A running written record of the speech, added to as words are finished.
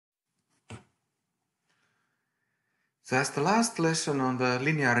So as the last lesson on the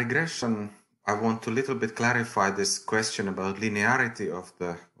linear regression, I want to a little bit clarify this question about linearity of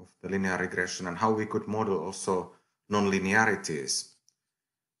the linear regression and how we could model also nonlinearities.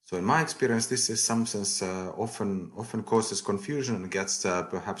 So in my experience, this is something often causes confusion and gets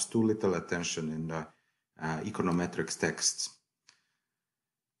perhaps too little attention in the econometrics texts.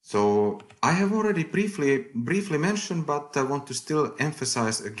 So I have already briefly mentioned, but I want to still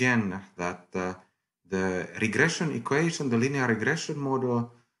emphasize again that the regression equation, the linear regression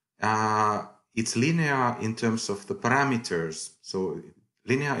model, it's linear in terms of the parameters. So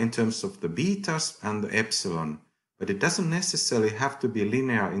linear in terms of the betas and the epsilon, but it doesn't necessarily have to be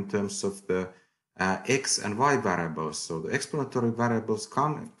linear in terms of the x and y variables. So the explanatory variables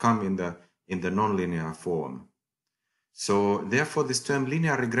come in the nonlinear form. So therefore, this term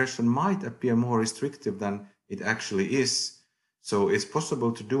linear regression might appear more restrictive than it actually is. So it's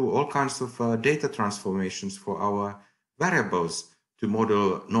possible to do all kinds of data transformations for our variables to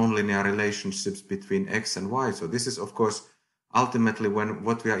model nonlinear relationships between x and y. So this is, of course, ultimately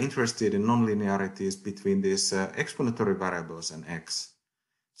what we are interested in nonlinearities between these explanatory variables and x.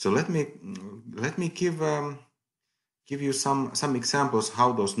 So let me give you some examples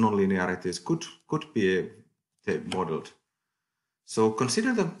how those nonlinearities could be modeled. So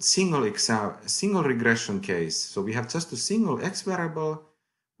consider the single regression case. So we have just a single x variable,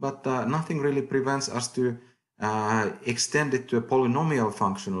 but nothing really prevents us to extend it to a polynomial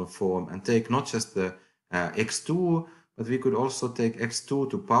functional form and take not just the x2, but we could also take x2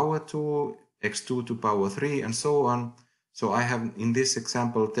 to power 2, x2 to power 3, and so on. So I have in this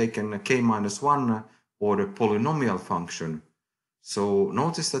example taken a k-1 order polynomial function. So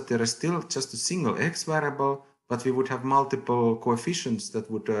notice that there is still just a single x variable, but we would have multiple coefficients that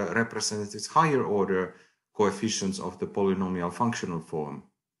would represent its higher order coefficients of the polynomial functional form.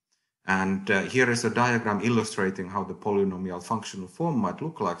 And here is a diagram illustrating how the polynomial functional form might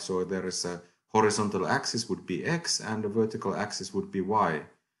look like. So there is a horizontal axis would be x and the vertical axis would be y.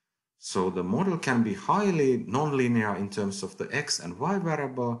 So the model can be highly nonlinear in terms of the x and y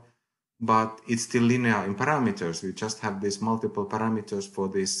variable, but it's still linear in parameters. We just have these multiple parameters for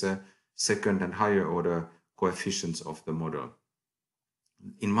these second and higher order coefficients of the model.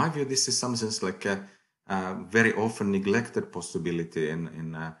 In my view, this is something like a very often neglected possibility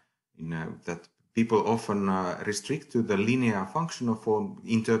in that people often restrict to the linear functional form,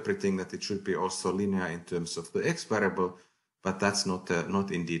 interpreting that it should be also linear in terms of the x variable, but that's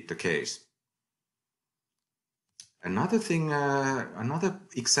not indeed the case. Another thing, another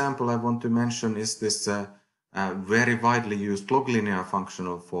example I want to mention is this very widely used log linear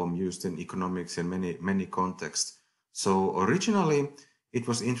functional form used in economics in many contexts. So originally, it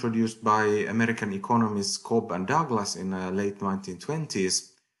was introduced by American economists Cobb and Douglas in late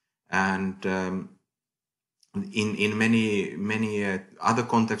 1920s, and in many other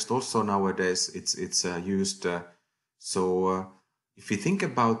contexts also nowadays it's used. If you think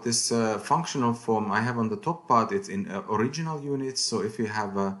about this functional form I have on the top part, it's in original units. So if you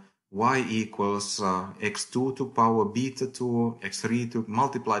have y equals x2 to power beta 2, x3 to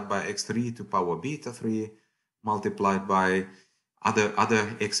multiplied by x3 to power beta 3, multiplied by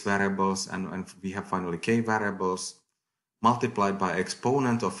other x variables, and we have finally k variables, multiplied by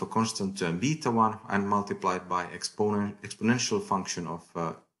exponent of a constant term beta 1, and multiplied by exponential function of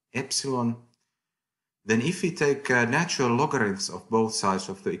epsilon. Then if we take natural logarithms of both sides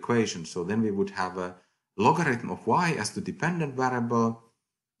of the equation, so then we would have a logarithm of y as the dependent variable,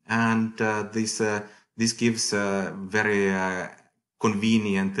 and this gives a very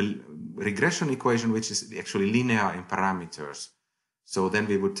convenient regression equation, which is actually linear in parameters. So then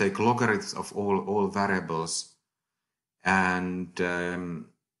we would take logarithms of all variables, and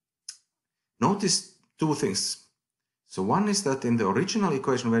notice two things. So one is that in the original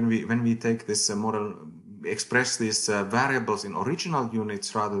equation, when we take this model, express these variables in original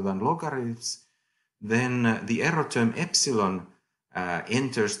units rather than logarithms, then the error term epsilon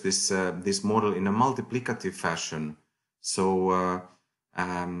enters this model in a multiplicative fashion. So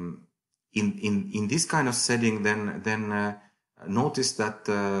in this kind of setting, then notice that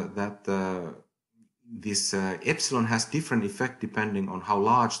this epsilon has different effect depending on how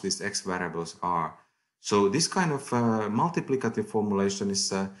large these x variables are. So this kind of multiplicative formulation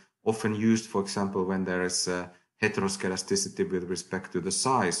is often used, for example, when there is heteroscedasticity with respect to the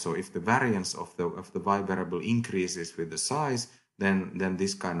size. So if the variance of the y variable increases with the size, then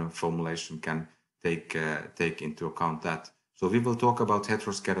this kind of formulation can take into account that. So we will talk about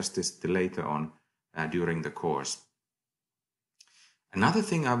heteroscedasticity later on during the course. Another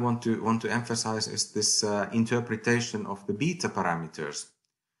thing I want to emphasize is this interpretation of the beta parameters.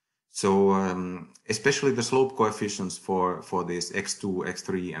 So especially the slope coefficients for this x2,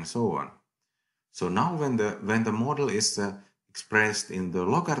 x3, and so on. So now when the model is expressed in the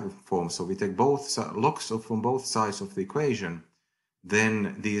logarithm form, so we take both logs from both sides of the equation,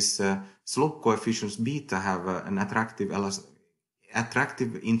 then these slope coefficients beta have an attractive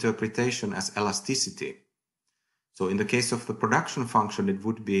interpretation as elasticity. So in the case of the production function, it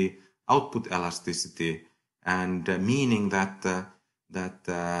would be output elasticity, and meaning that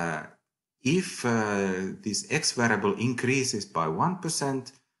if this x variable increases by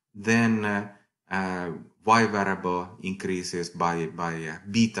 1%, then y variable increases by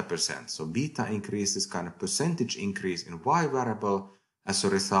beta percent. So beta increases kind of percentage increase in y variable as a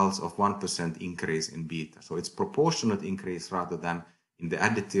result of 1% increase in beta. So it's proportionate increase rather than in the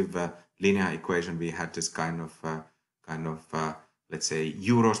additive linear equation we had this kind of let's say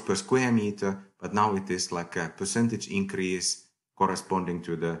euros per square meter, but now it is like a percentage increase corresponding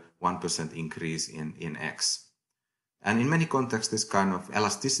to the 1% increase in x. And in many contexts, this kind of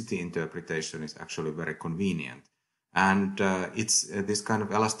elasticity interpretation is actually very convenient. And it's this kind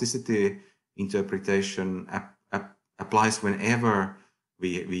of elasticity interpretation applies whenever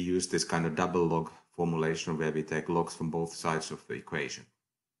we use this kind of double log formulation where we take logs from both sides of the equation.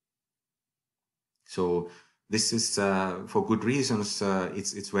 So this is for good reasons.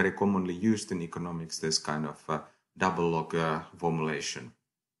 It's very commonly used in economics, this kind of double log formulation.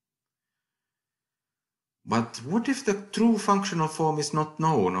 But what if the true functional form is not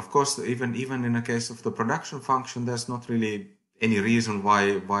known? Of course, even in a case of the production function, there's not really any reason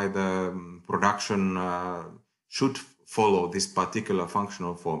why the production should follow this particular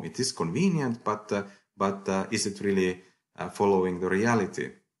functional form. It is convenient, but is it really following the reality?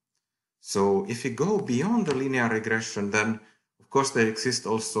 So if we go beyond the linear regression, then of course there exists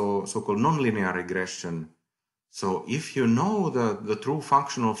also so-called nonlinear regression. So if you know the true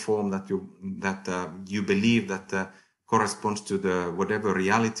functional form that you believe that corresponds to the whatever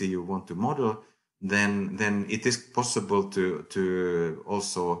reality you want to model, then it is possible to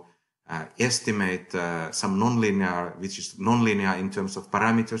also estimate some nonlinear, which is nonlinear in terms of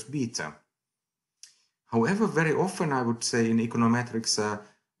parameters beta. However, very often I would say in econometrics,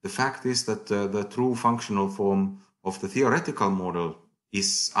 the fact is that the true functional form of the theoretical model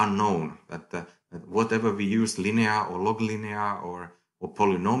is unknown, that whatever we use, linear or log linear or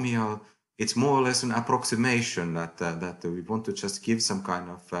polynomial, it's more or less an approximation that we want to just give some kind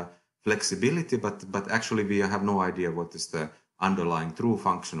of flexibility, but actually we have no idea what is the underlying true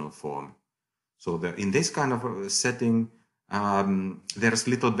functional form. So in this kind of setting, there's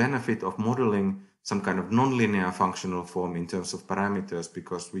little benefit of modeling some kind of nonlinear functional form in terms of parameters,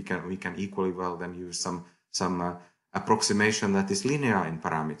 because we can equally well then use some approximation that is linear in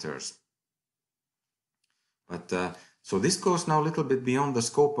parameters. But so this goes now a little bit beyond the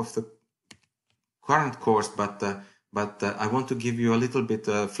scope of the current course, but I want to give you a little bit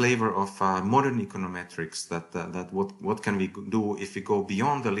flavor of modern econometrics, that what can we do if we go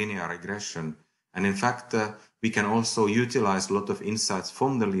beyond the linear regression. And in fact, we can also utilize a lot of insights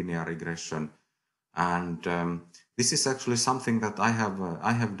from the linear regression. And this is actually something that I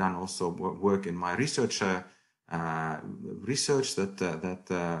have done also work in my research that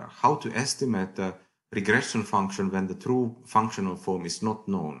how to estimate the regression function when the true functional form is not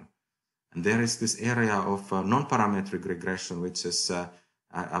known. And there is this area of non-parametric regression, which is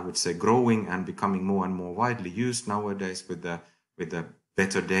I would say growing and becoming more and more widely used nowadays with the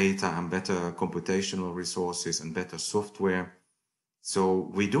better data and better computational resources and better software.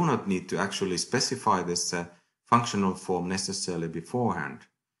 So we do not need to actually specify this functional form necessarily beforehand.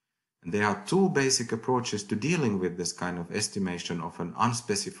 And there are two basic approaches to dealing with this kind of estimation of an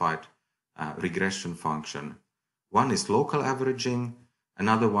unspecified regression function. One is local averaging,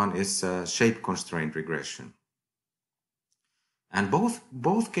 another one is shape-constrained regression. And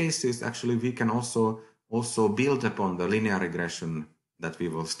both cases actually we can also build upon the linear regression that we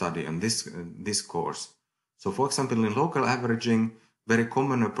will study in this course. So for example, in local averaging, very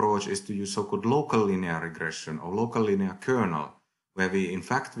common approach is to use so-called local linear regression or local linear kernel, where we in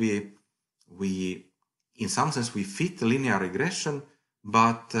fact we in some sense we fit the linear regression,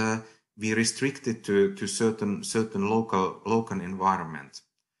 but we restrict it to certain local environment.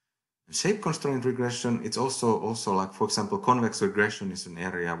 Shape constrained regression, it's also like, for example, convex regression is an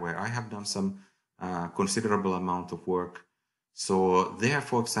area where I have done some considerable amount of work. So there,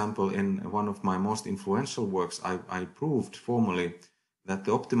 for example, in one of my most influential works, I proved formally that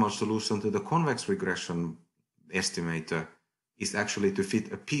the optimal solution to the convex regression estimator is actually to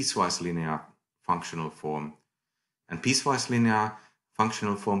fit a piecewise linear functional form. And piecewise linear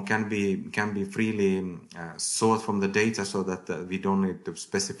functional form can be freely sought from the data, so that we don't need to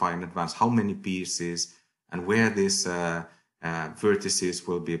specify in advance how many pieces and where these vertices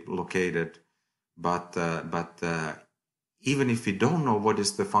will be located. But even if we don't know what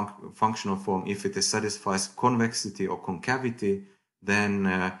is the functional form, if it satisfies convexity or concavity, then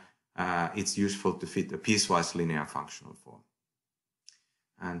it's useful to fit a piecewise linear functional form.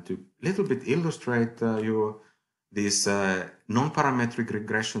 And to little bit illustrate these non-parametric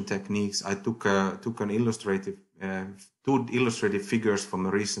regression techniques, I took two illustrative figures from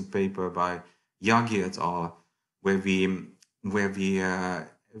a recent paper by Yagi et al., where we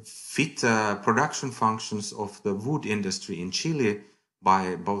fit production functions of the wood industry in Chile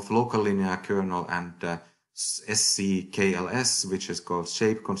by both local linear kernel and SCKLS, which is called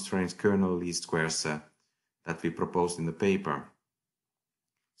shape constraints kernel least squares, that we proposed in the paper.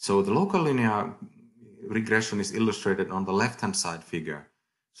 So the local linear regression is illustrated on the left-hand side figure.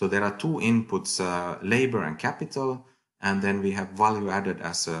 So there are two inputs, labor and capital, and then we have value added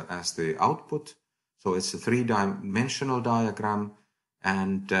as the output. So it's a three-dimensional diagram,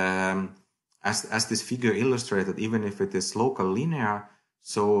 and as this figure illustrated, even if it is local linear,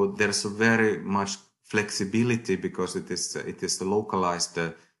 so there's a very much flexibility because it is the localized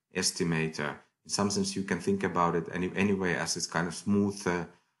estimator. In some sense, you can think about it anyway as this kind of smooth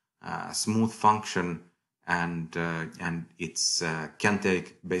function, and it's can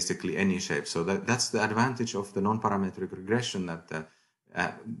take basically any shape. So that's the advantage of the non-parametric regression, that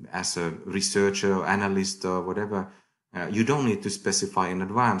as a researcher or analyst or whatever, you don't need to specify in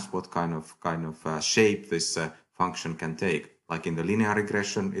advance what kind of shape this function can take. Like in the linear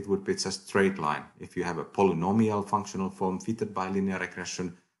regression, it would be just straight line. If you have a polynomial functional form fitted by linear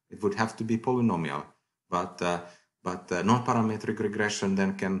regression, it would have to be polynomial. But non-parametric regression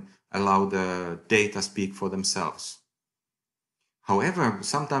then can allow the data speak for themselves. However,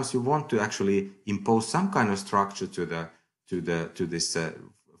 sometimes you want to actually impose some kind of structure to this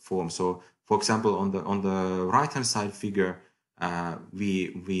form. So, for example, on the right-hand side figure,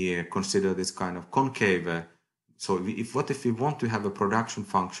 we consider this kind of concave. So, what if we want to have a production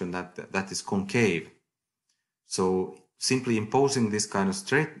function that is concave? So, simply imposing this kind of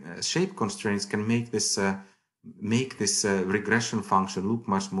straight shape constraints can make this regression function look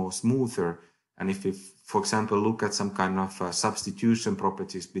much more smoother. And if we, for example, look at some kind of substitution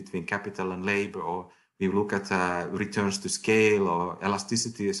properties between capital and labor, or we look at returns to scale or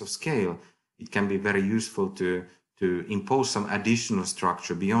elasticities of scale, it can be very useful to impose some additional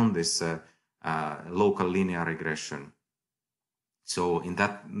structure beyond this local linear regression. So in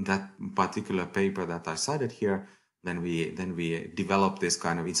that particular paper that I cited here, then we develop this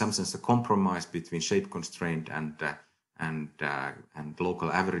kind of, in some sense, a compromise between shape constraint and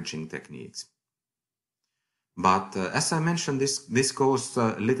local averaging techniques. But as I mentioned, this goes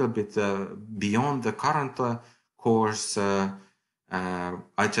a little bit beyond the current course.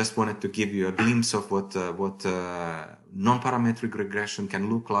 I just wanted to give you a glimpse of what non-parametric regression can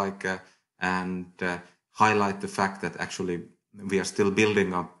look like, and highlight the fact that actually we are still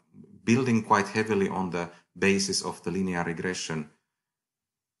building quite heavily on the basis of the linear regression.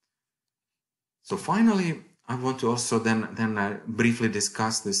 So finally, I want to also then briefly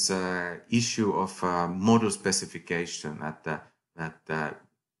discuss this issue of model specification. That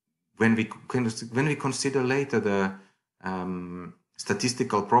when we consider later the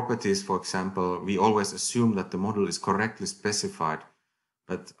statistical properties, for example, we always assume that the model is correctly specified.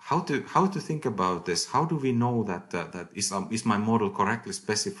 But how to think about this? How do we know that is my model correctly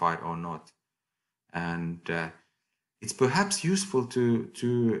specified or not? And it's perhaps useful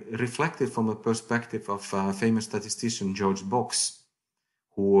to reflect it from a perspective of famous statistician George Box,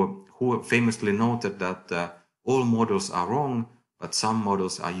 who famously noted that all models are wrong, but some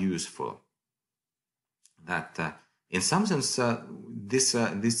models are useful. That in some sense, this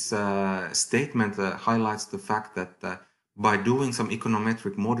statement highlights the fact that by doing some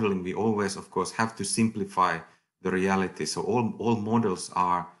econometric modeling, we always, of course, have to simplify the reality. So all models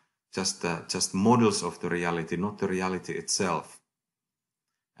are just models of the reality, not the reality itself.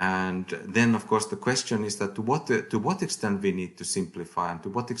 And then, of course, the question is that to what extent we need to simplify, and to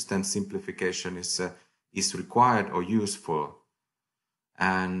what extent simplification is required or useful.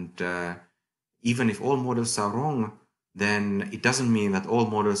 And even if all models are wrong, then it doesn't mean that all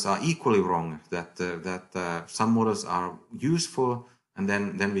models are equally wrong. That some models are useful, and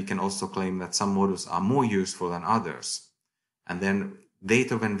then we can also claim that some models are more useful than others. And then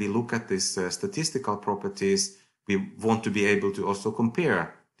later, when we look at these statistical properties, we want to be able to also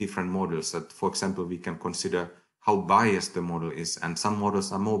compare different models. That, for example, we can consider how biased the model is, and some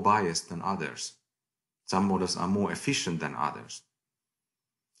models are more biased than others. Some models are more efficient than others.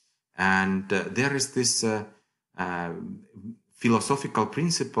 And there is this philosophical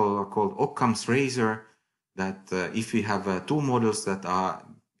principle called Occam's razor, that if we have two models that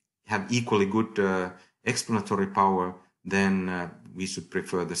have equally good explanatory power, then we should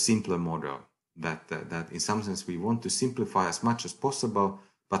prefer the simpler model. That in some sense we want to simplify as much as possible,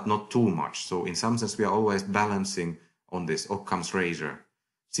 but not too much. So in some sense we are always balancing on this Occam's razor.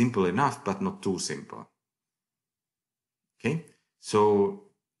 Simple enough, but not too simple. Okay, so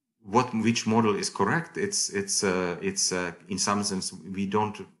which model is correct? It's in some sense we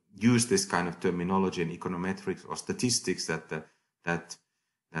don't use this kind of terminology in econometrics or statistics that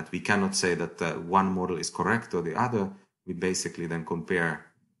we cannot say that one model is correct or the other. We basically then compare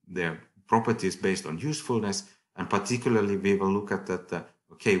their properties based on usefulness, and particularly we will look at that.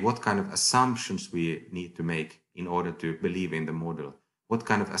 Okay, what kind of assumptions we need to make in order to believe in the model? What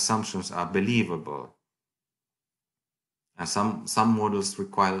kind of assumptions are believable? And some models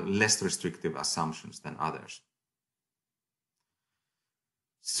require less restrictive assumptions than others.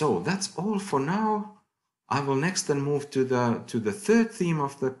 So that's all for now. I will next then move to the third theme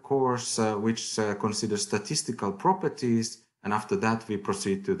of the course, which considers statistical properties, and after that we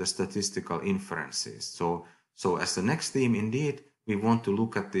proceed to the statistical inferences. So as the next theme, indeed, we want to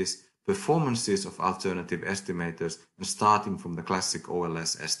look at these performances of alternative estimators, and starting from the classic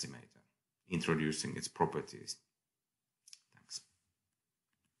OLS estimator, introducing its properties.